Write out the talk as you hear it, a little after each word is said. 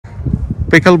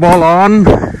Pickleball on.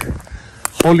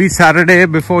 Holy Saturday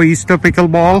before Easter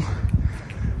pickleball.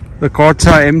 The courts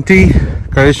are empty.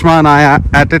 Karishma and I are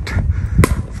at it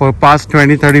for past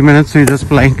 20-30 minutes. We're just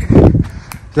playing,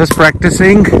 just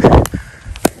practicing.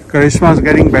 Karishma's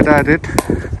getting better at it,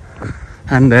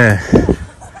 and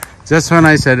just when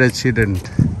I said it, she didn't.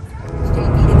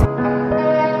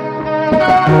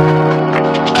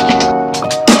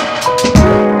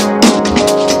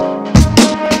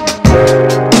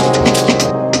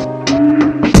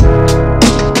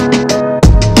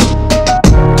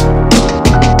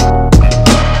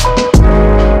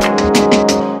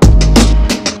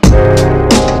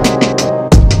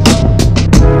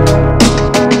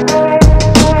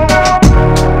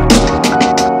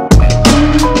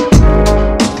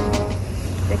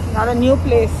 A new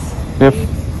place. We've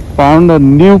found a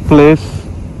new place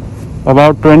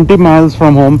about 20 miles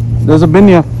from home. There's a bin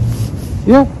here.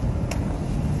 Yeah.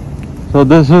 So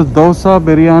this is Dosa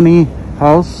Biryani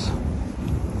House.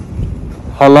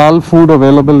 Halal food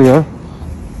available here.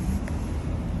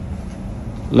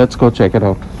 Let's go check it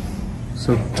out.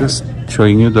 So just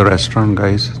showing you the restaurant,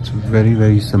 guys. It's a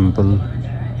very simple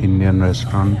Indian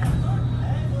restaurant.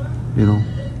 You know,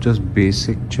 just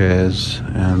basic chairs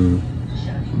and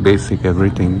basic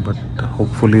everything, but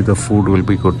hopefully the food will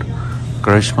be good.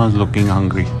 Karishma's looking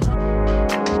hungry.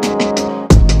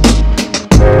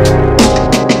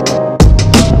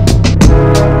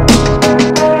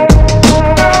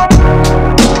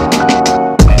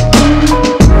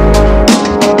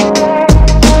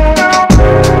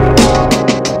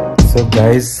 So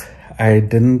guys, I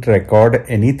didn't record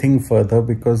anything further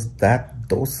because that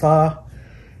dosa,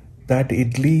 that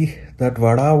idli, that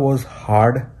vada was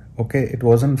hard. Okay, it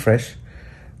wasn't fresh.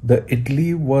 The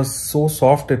idli was so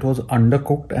soft, it was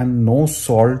undercooked and no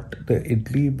salt. The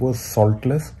idli was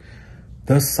saltless.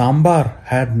 The sambar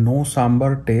had no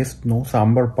sambar taste, no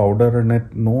sambar powder in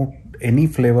it, no any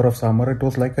flavor of sambar. It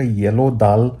was like a yellow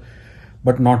dal,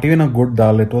 but not even a good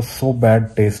dal. It was so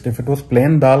bad taste. If it was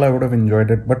plain dal, I would have enjoyed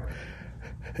it, but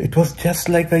it was just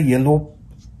like a yellow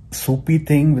soupy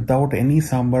thing without any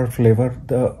sambar flavor.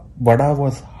 The vada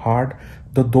was hard.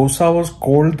 The dosa was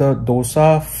cold. The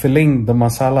dosa filling, the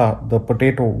masala, the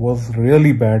potato was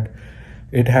really bad.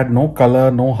 It had no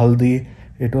color, no haldi.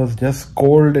 It was just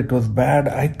cold. It was bad.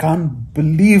 I can't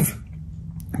believe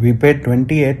we paid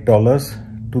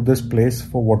 $28 to this place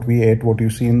for what we ate, what you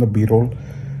see in the B-roll.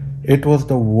 It was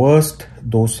the worst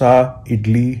dosa,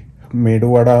 idli,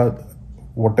 medu vada,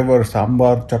 whatever,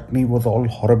 sambar, chutney was all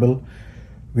horrible.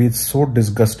 We were so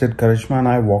disgusted. Karishma and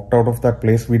I walked out of that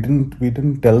place. We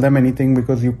didn't tell them anything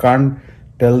because you can't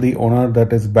tell the owner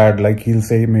that is bad. Like he'll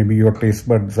say maybe your taste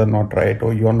buds are not right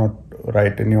or you're not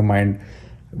right in your mind.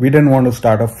 We didn't want to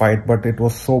start a fight, but it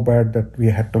was so bad that we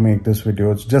had to make this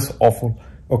video. It's just awful.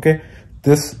 Okay,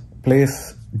 this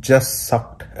place just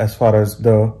sucked as far as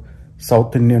the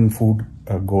South Indian food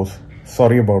goes.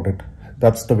 Sorry about it.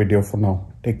 That's the video for now.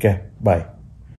 Take care. Bye.